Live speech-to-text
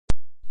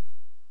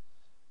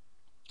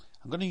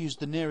I'm going to use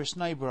the nearest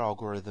neighbour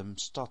algorithm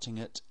starting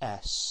at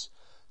S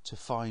to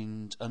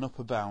find an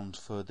upper bound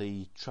for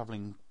the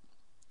travelling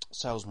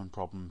salesman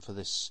problem for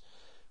this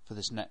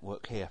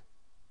network here.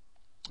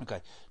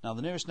 Okay, now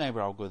the nearest neighbour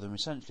algorithm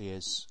essentially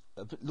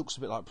looks a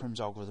bit like Prim's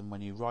algorithm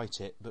when you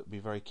write it, but be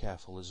very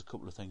careful. There's a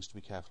couple of things to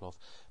be careful of.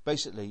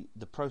 Basically,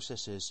 the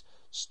process is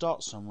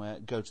start somewhere,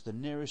 go to the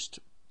nearest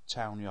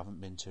town you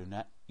haven't been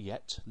to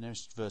yet,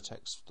 nearest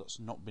vertex that's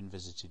not been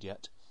visited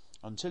yet,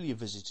 until you've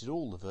visited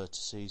all the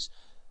vertices,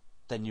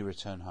 then you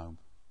return home.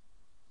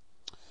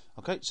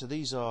 Okay, so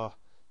these are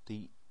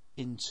the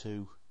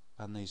into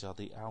and these are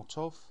the out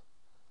of.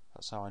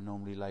 That's how I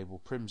normally label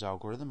Prim's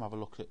algorithm. Have a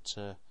look at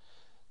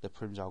the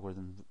Prim's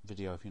algorithm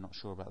video if you're not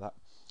sure about that.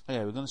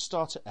 Anyway, we're going to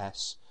start at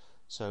S,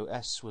 so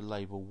S will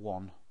label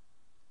 1.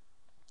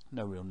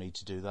 No real need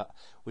to do that.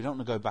 We don't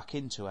want to go back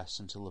into S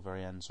until the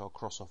very end, so I'll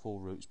cross off all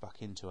routes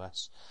back into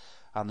S.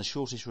 And the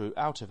shortest route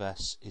out of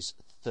S is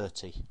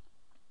 30.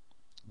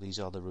 These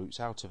are the routes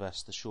out of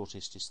S, the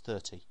shortest is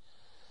 30.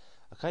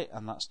 Okay,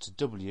 and that's to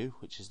W,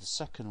 which is the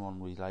second one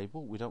we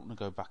label. We don't want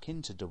to go back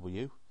into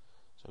W,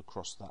 so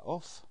cross that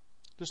off,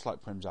 just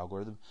like Prim's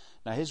algorithm.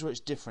 Now here's where it's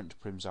different to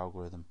Prim's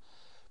algorithm.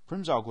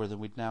 Prim's algorithm,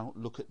 we'd now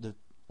look at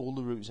all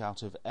the routes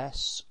out of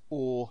S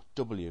or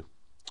W,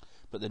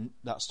 but then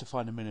that's to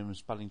find a minimum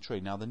spanning tree.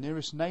 Now the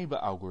nearest neighbour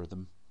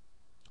algorithm,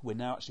 we're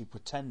now actually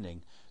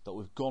pretending that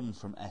we've gone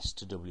from S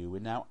to W. We're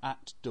now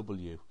at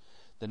W.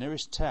 The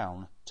nearest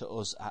town to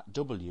us at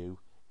W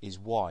is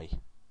Y.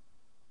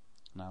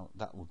 Now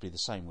that would be the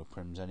same with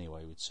Prim's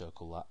anyway, we'd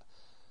circle that,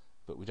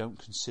 but we don't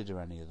consider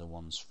any of the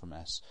ones from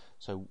S.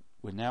 So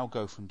we now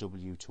go from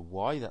W to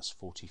Y, that's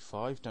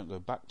 45, don't go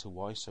back to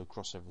Y, so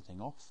cross everything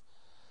off.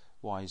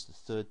 Y is the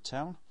third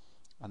town,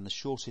 and the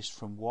shortest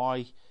from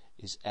Y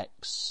is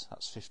X,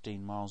 that's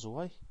 15 miles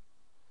away.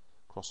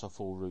 Cross off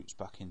all routes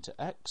back into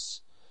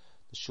X.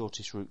 The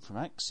shortest route from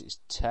X is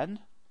 10,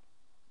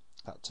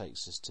 that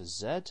takes us to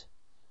Z,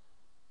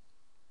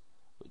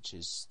 which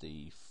is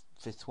the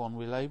fifth one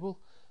we label,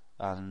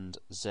 and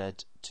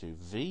Z to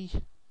V,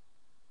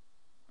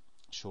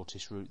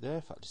 shortest route there,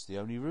 in fact it's the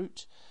only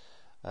route,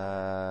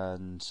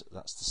 and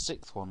that's the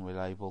sixth one we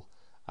label,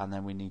 and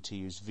then we need to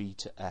use V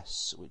to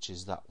S, which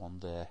is that one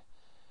there,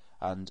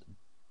 and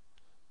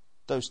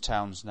those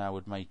towns now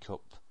would make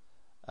up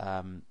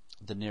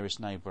the nearest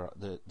neighbour,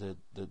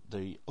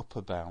 the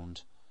upper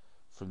bound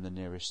from the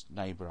nearest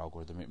neighbour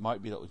algorithm. It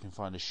might be that we can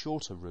find a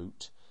shorter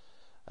route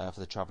for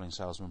the travelling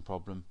salesman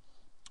problem,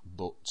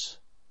 but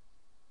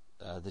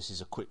this is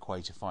a quick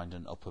way to find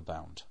an upper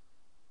bound.